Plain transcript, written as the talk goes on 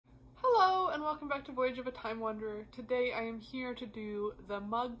and welcome back to Voyage of a Time Wanderer. Today I am here to do the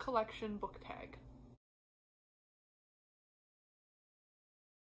mug collection book tag.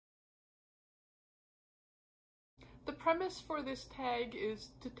 The premise for this tag is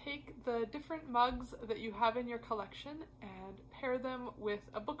to take the different mugs that you have in your collection and pair them with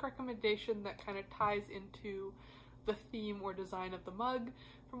a book recommendation that kind of ties into the theme or design of the mug.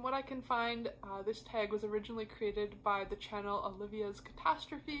 From what I can find, this tag was originally created by the channel Olivia's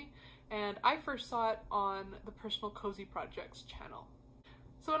Catastrophe, and I first saw it on the Personal Cozy Projects channel.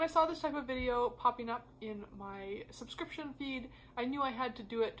 So when I saw this type of video popping up in my subscription feed, I knew I had to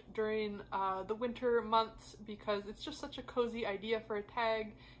do it during the winter months because it's just such a cozy idea for a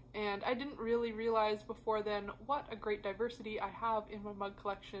tag, and I didn't really realize before then what a great diversity I have in my mug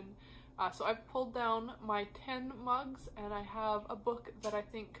collection. So I've pulled down my 10 mugs and I have a book that I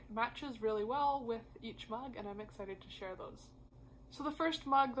think matches really well with each mug, and I'm excited to share those. So the first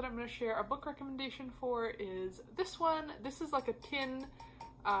mug that I'm going to share a book recommendation for is this one. This is like a tin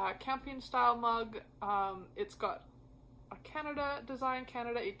camping style mug. It's got a Canada design,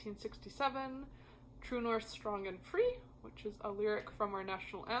 Canada 1867, True North Strong and Free, which is a lyric from our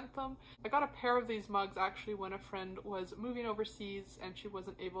national anthem. I got a pair of these mugs actually when a friend was moving overseas and she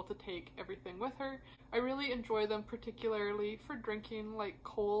wasn't able to take everything with her. I really enjoy them, particularly for drinking like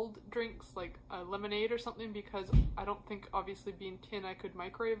cold drinks like a lemonade or something, because I don't think, obviously being tin, I could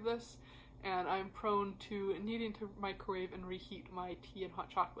microwave this, and I'm prone to needing to microwave and reheat my tea and hot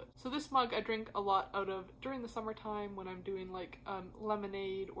chocolate. So this mug I drink a lot out of during the summertime when I'm doing like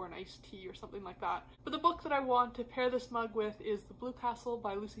lemonade or an iced tea or something like that. But the book that I want to pair this mug with is The Blue Castle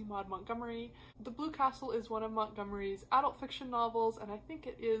by Lucy Maud Montgomery. The Blue Castle is one of Montgomery's adult fiction novels, and I think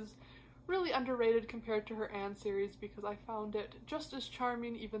it is really underrated compared to her Anne series because I found it just as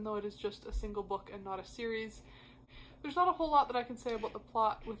charming, even though it is just a single book and not a series. There's not a whole lot that I can say about the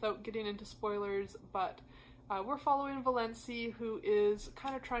plot without getting into spoilers, but we're following Litsy, who is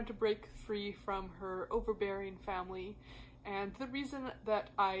kind of trying to break free from her overbearing family. And the reason that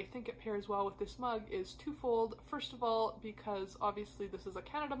I think it pairs well with this mug is twofold. First of all, because obviously this is a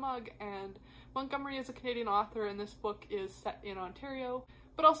Canada mug and Montgomery is a Canadian author and this book is set in Ontario,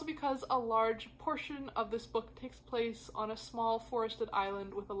 but also because a large portion of this book takes place on a small forested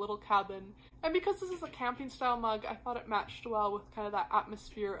island with a little cabin. And because this is a camping style mug, I thought it matched well with kind of that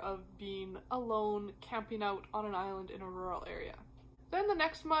atmosphere of being alone, camping out on an island in a rural area. Then the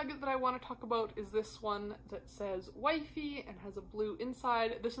next mug that I want to talk about is this one that says Wifey and has a blue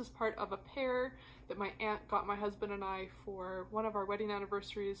inside. This is part of a pair that my aunt got my husband and I for one of our wedding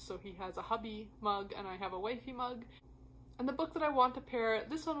anniversaries, so he has a hubby mug and I have a wifey mug. And the book that I want to pair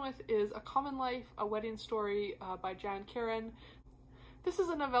this one with is A Common Life, A Wedding Story by Karon. This is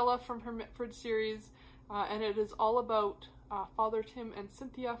a novella from her Mitford series, and it is all about Father Tim and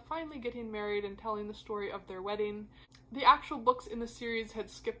Cynthia finally getting married and telling the story of their wedding. The actual books in the series had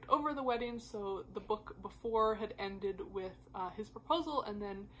skipped over the wedding, so the book before had ended with his proposal, and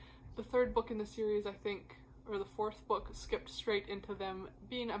then the third book in the series, I think, or the fourth book, skipped straight into them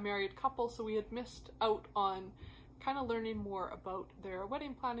being a married couple, so we had missed out on kind of learning more about their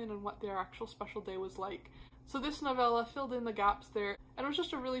wedding planning and what their actual special day was like. So this novella filled in the gaps there, and it was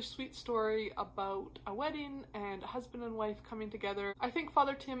just a really sweet story about a wedding and a husband and wife coming together. I think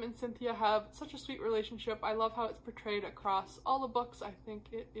Father Tim and Cynthia have such a sweet relationship. I love how it's portrayed across all the books. I think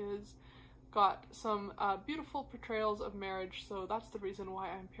it is got some beautiful portrayals of marriage, so that's the reason why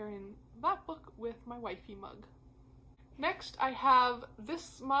I'm pairing that book with my wifey mug. Next, I have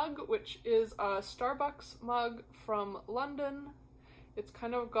this mug, which is a Starbucks mug from London. It's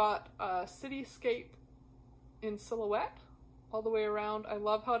kind of got a cityscape in silhouette all the way around. I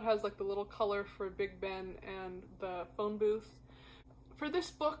love how it has like the little color for Big Ben and the phone booth. For this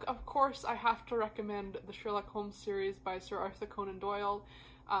book, of course, I have to recommend the Sherlock Holmes series by Sir Arthur Conan Doyle.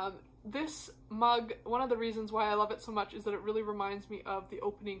 This mug, one of the reasons why I love it so much is that it really reminds me of the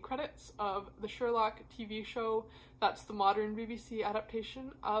opening credits of the Sherlock TV show. That's the modern BBC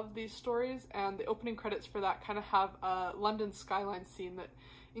adaptation of these stories, and the opening credits for that kind of have a London skyline scene that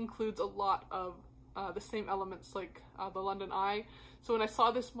includes a lot of the same elements like the London Eye. So when I saw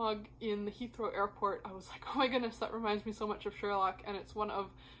this mug in the Heathrow airport, I was like, oh my goodness, that reminds me so much of Sherlock, and it's one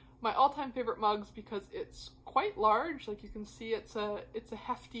of my all-time favorite mugs because it's quite large. Like you can see, it's a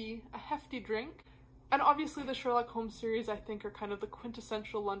hefty drink. And obviously the Sherlock Holmes series, I think, are kind of the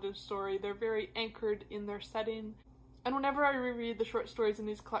quintessential London story. They're very anchored in their setting. And whenever I reread the short stories in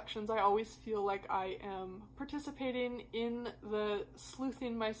these collections, I always feel like I am participating in the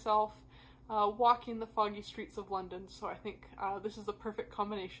sleuthing myself, walking the foggy streets of London. So I think this is the perfect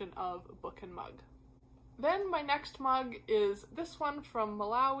combination of book and mug. Then my next mug is this one from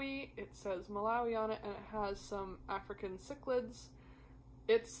Malawi. It says Malawi on it and it has some African cichlids.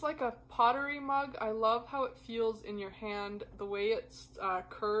 It's like a pottery mug. I love how it feels in your hand. The way it's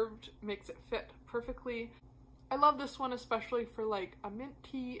curved makes it fit perfectly. I love this one especially for like a mint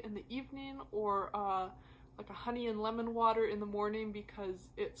tea in the evening or like a honey and lemon water in the morning, because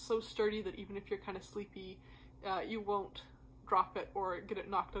it's so sturdy that even if you're kind of sleepy, you won't drop it or get it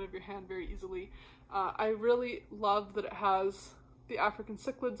knocked out of your hand very easily. I really love that it has the African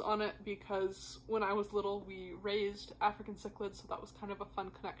cichlids on it, because when I was little we raised African cichlids, so that was kind of a fun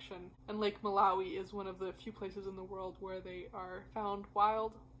connection. And Lake Malawi is one of the few places in the world where they are found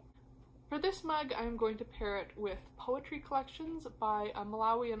wild. For this mug, I'm going to pair it with poetry collections by a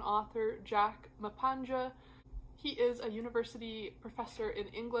Malawian author, Mapanje. He is a university professor in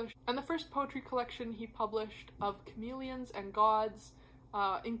English, and the first poetry collection he published, of Chameleons and Gods,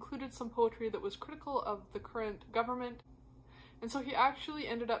 included some poetry that was critical of the current government. And so he actually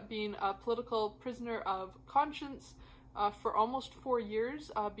ended up being a political prisoner of conscience for almost 4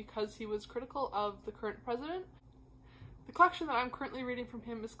 years because he was critical of the current president. The collection that I'm currently reading from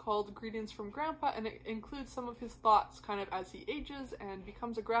him is called Greetings from Grandpa, and it includes some of his thoughts kind of as he ages and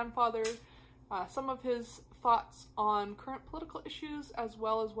becomes a grandfather, some of his thoughts on current political issues, as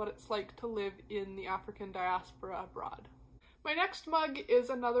well as what it's like to live in the African diaspora abroad. My next mug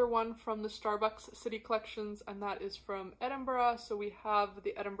is another one from the Starbucks City Collections, and that is from Edinburgh. So we have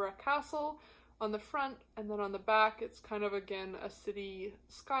the Edinburgh Castle on the front, and then on the back it's kind of again a city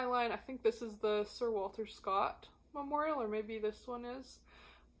skyline. I think this is the Sir Walter Scott Memorial, or maybe this one is.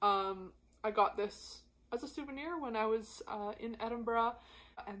 I got this as a souvenir when I was in Edinburgh,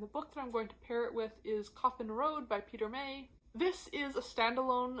 and the book that I'm going to pair it with is Coffin Road by Peter May. This is a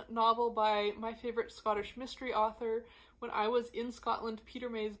standalone novel by my favorite Scottish mystery author. When I was in Scotland, Peter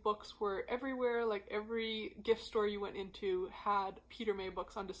May's books were everywhere. Like every gift store you went into had Peter May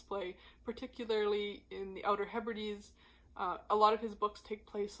books on display, particularly in the Outer Hebrides. A lot of his books take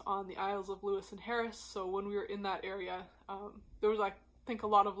place on the Isles of Lewis and Harris, so when we were in that area, there was, I think, a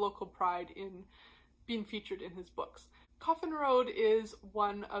lot of local pride in being featured in his books. Coffin Road is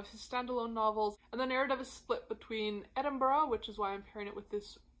one of his standalone novels, and the narrative is split between Edinburgh, which is why I'm pairing it with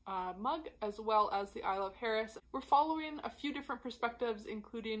this mug, as well as the Isle of Harris. We're following a few different perspectives,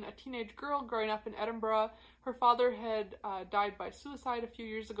 including a teenage girl growing up in Edinburgh. Her father had died by suicide a few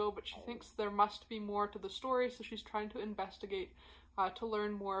years ago, but she thinks there must be more to the story, so she's trying to investigate to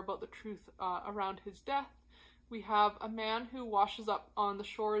learn more about the truth around his death. We have a man who washes up on the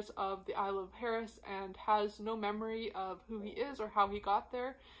shores of the Isle of Harris and has no memory of who he is or how he got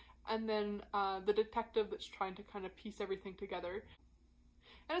there, and then the detective that's trying to kind of piece everything together.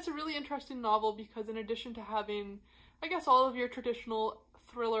 And it's a really interesting novel because in addition to having, I guess, all of your traditional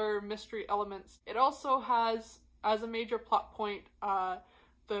thriller mystery elements, it also has, as a major plot point,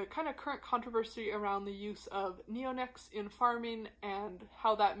 the kind of current controversy around the use of neonics in farming and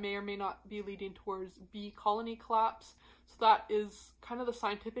how that may or may not be leading towards bee colony collapse. So that is kind of the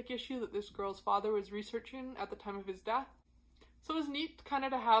scientific issue that this girl's father was researching at the time of his death. So it was neat kind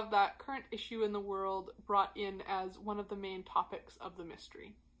of to have that current issue in the world brought in as one of the main topics of the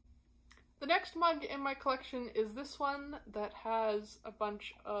mystery. The next mug in my collection is this one that has a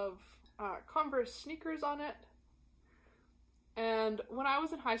bunch of Converse sneakers on it. And when I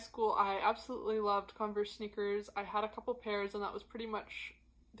was in high school, I absolutely loved Converse sneakers. I had a couple pairs, and that was pretty much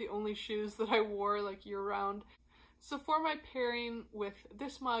the only shoes that I wore like year-round. So for my pairing with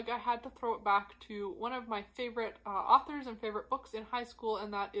this mug, I had to throw it back to one of my favorite authors and favorite books in high school,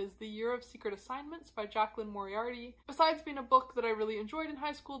 and that is The Year of Secret Assignments by Jaclyn Moriarty. Besides being a book that I really enjoyed in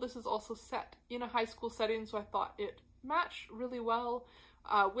high school, this is also set in a high school setting, so I thought it matched really well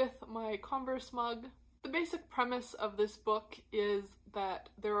with my Converse mug. The basic premise of this book is that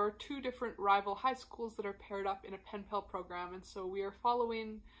there are two different rival high schools that are paired up in a pen pal program, and so we are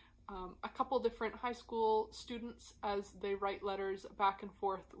following a couple different high school students as they write letters back and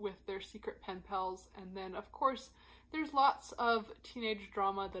forth with their secret pen pals, and then of course there's lots of teenage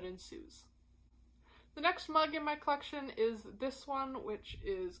drama that ensues. The next mug in my collection is this one, which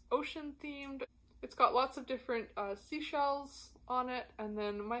is ocean themed. It's got lots of different seashells on it, and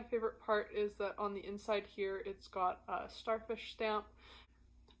then my favorite part is that on the inside here it's got a starfish stamp.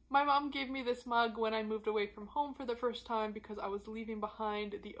 My mom gave me this mug when I moved away from home for the first time because I was leaving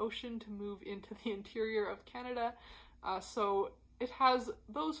behind the ocean to move into the interior of Canada. So it has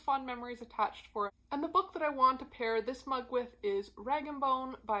those fond memories attached for it. And the book that I want to pair this mug with is Rag &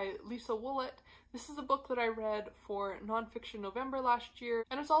 Bone by Lisa Woollett. This is a book that I read for Nonfiction November last year,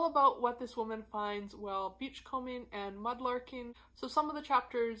 and it's all about what this woman finds while beachcombing and mudlarking. So some of the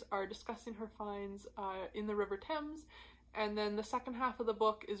chapters are discussing her finds in the River Thames, and then the second half of the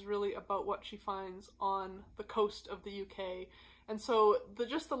book is really about what she finds on the coast of the UK. And so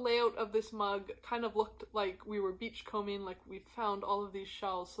just the layout of this mug kind of looked like we were beachcombing, like we found all of these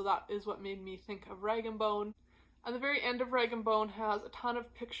shells, so that is what made me think of Rag & Bone. And the very end of Rag & Bone has a ton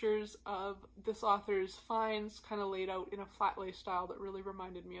of pictures of this author's finds kind of laid out in a flat lay style that really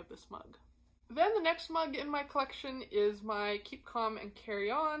reminded me of this mug. Then the next mug in my collection is my Keep Calm and Carry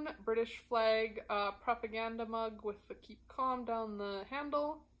On British flag propaganda mug with the Keep Calm down the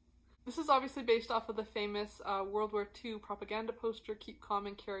handle. This is obviously based off of the famous World War II propaganda poster Keep Calm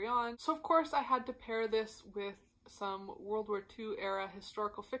and Carry On. So of course I had to pair this with some World War II era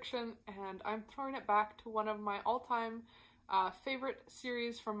historical fiction, and I'm throwing it back to one of my all-time favorite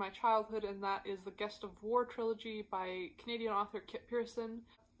series from my childhood, and that is the Guest of War trilogy by Canadian author Pearson.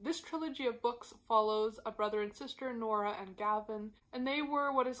 This trilogy of books follows a brother and sister, Nora and Gavin, and they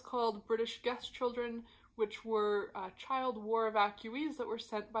were what is called British guest children, which were child war evacuees that were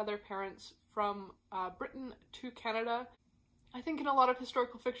sent by their parents from Britain to Canada. I think in a lot of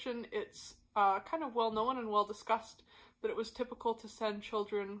historical fiction it's kind of well known and well discussed that it was typical to send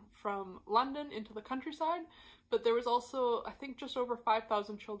children from London into the countryside, but there was also, I think, just over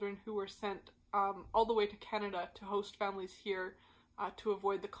 5,000 children who were sent all the way to Canada to host families here to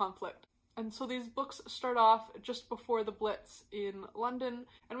avoid the conflict. And so these books start off just before the Blitz in London,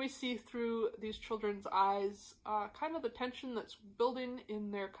 and we see through these children's eyes kind of the tension that's building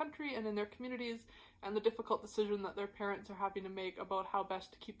in their country and in their communities, and the difficult decision that their parents are having to make about how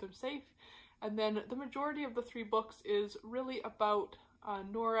best to keep them safe. And then the majority of the three books is really about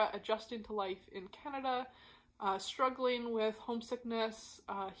Nora adjusting to life in Canada, struggling with homesickness,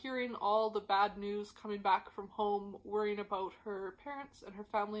 hearing all the bad news coming back from home, worrying about her parents and her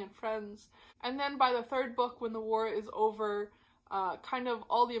family and friends. And then by the third book, when the war is over, kind of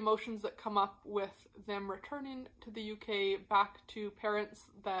all the emotions that come up with them returning to the UK back to parents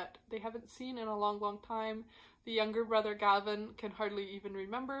that they haven't seen in a long, long time. The younger brother Gavin can hardly even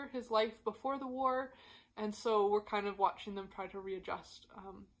remember his life before the war, and so we're kind of watching them try to readjust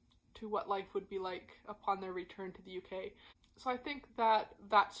to what life would be like upon their return to the UK. So I think that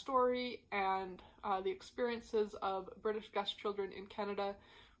that story and the experiences of British guest children in Canada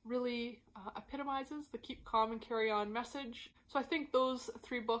really epitomizes the Keep Calm and Carry On message. So I think those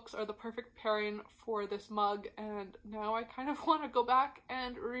three books are the perfect pairing for this mug, and now I kind of want to go back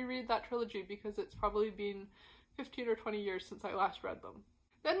and reread that trilogy because it's probably been 15 or 20 years since I last read them.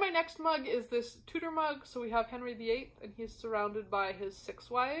 Then my next mug is this Tudor mug. So we have Henry VIII, and he's surrounded by his 6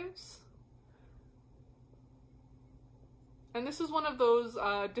 wives. And this is one of those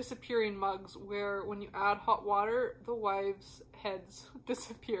disappearing mugs where when you add hot water, the wives' heads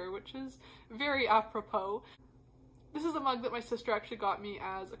disappear, which is very apropos. This is a mug that my sister actually got me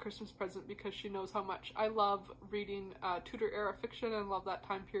as a Christmas present because she knows how much I love reading Tudor era fiction and love that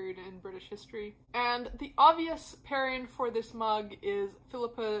time period in British history. And the obvious pairing for this mug is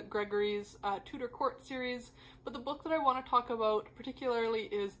Philippa Gregory's Tudor Court series, but the book that I want to talk about particularly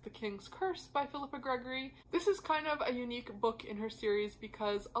is The King's Curse by Philippa Gregory. This is kind of a unique book in her series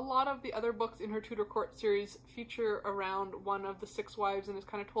because a lot of the other books in her Tudor Court series feature around one of the 6 wives and is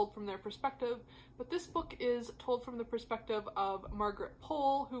kind of told from their perspective, but this book is told from the perspective of Margaret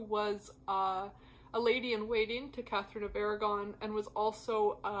Pole, who was a lady-in-waiting to Catherine of Aragon and was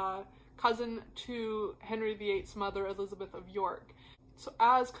also a cousin to Henry VIII's mother, Elizabeth of York. So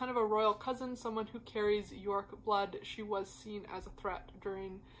as kind of a royal cousin, someone who carries York blood, she was seen as a threat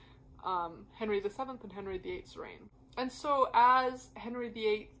during Henry VII and Henry VIII's reign. And so as Henry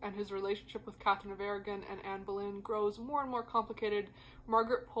VIII and his relationship with Catherine of Aragon and Anne Boleyn grows more and more complicated,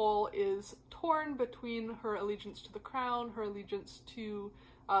 Margaret Pole is torn between her allegiance to the crown, her allegiance to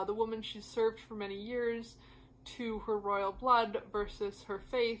the woman she's served for many years, to her royal blood versus her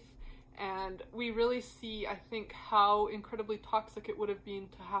faith. And we really see, I think, how incredibly toxic it would have been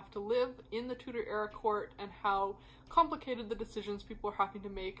to have to live in the Tudor era court and how complicated the decisions people are having to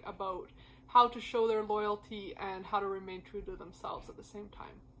make about how to show their loyalty and how to remain true to themselves at the same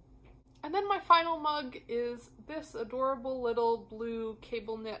time. And then my final mug is this adorable little blue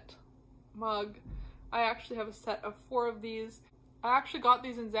cable knit mug. I actually have a set of 4 of these. I actually got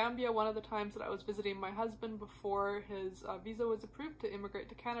these in Zambia one of the times that I was visiting my husband before his visa was approved to immigrate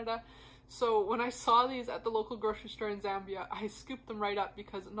to Canada. So when I saw these at the local grocery store in Zambia, I scooped them right up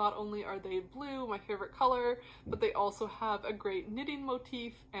because not only are they blue, my favorite color, but they also have a great knitting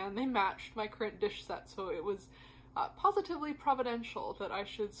motif and they matched my current dish set. So it was positively providential that I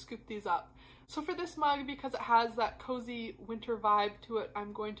should scoop these up. So for this mug, because it has that cozy winter vibe to it,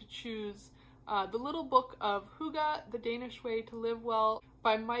 I'm going to choose The Little Book of Hygge, The Danish Way to Live Well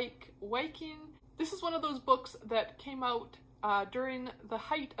by Meik Wiking. This is one of those books that came out during the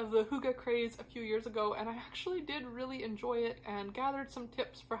height of the Hygge craze a few years ago, and I actually did really enjoy it and gathered some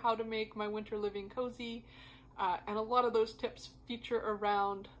tips for how to make my winter living cozy. And a lot of those tips feature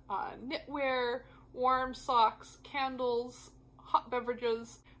around knitwear, warm socks, candles, hot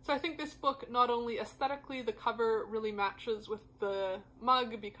beverages. So I think this book, not only aesthetically, the cover really matches with the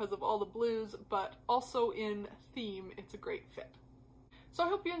mug because of all the blues, but also in theme, it's a great fit. So I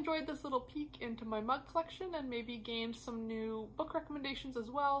hope you enjoyed this little peek into my mug collection and maybe gained some new book recommendations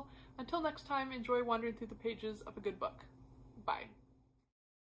as well. Until next time, enjoy wandering through the pages of a good book. Bye.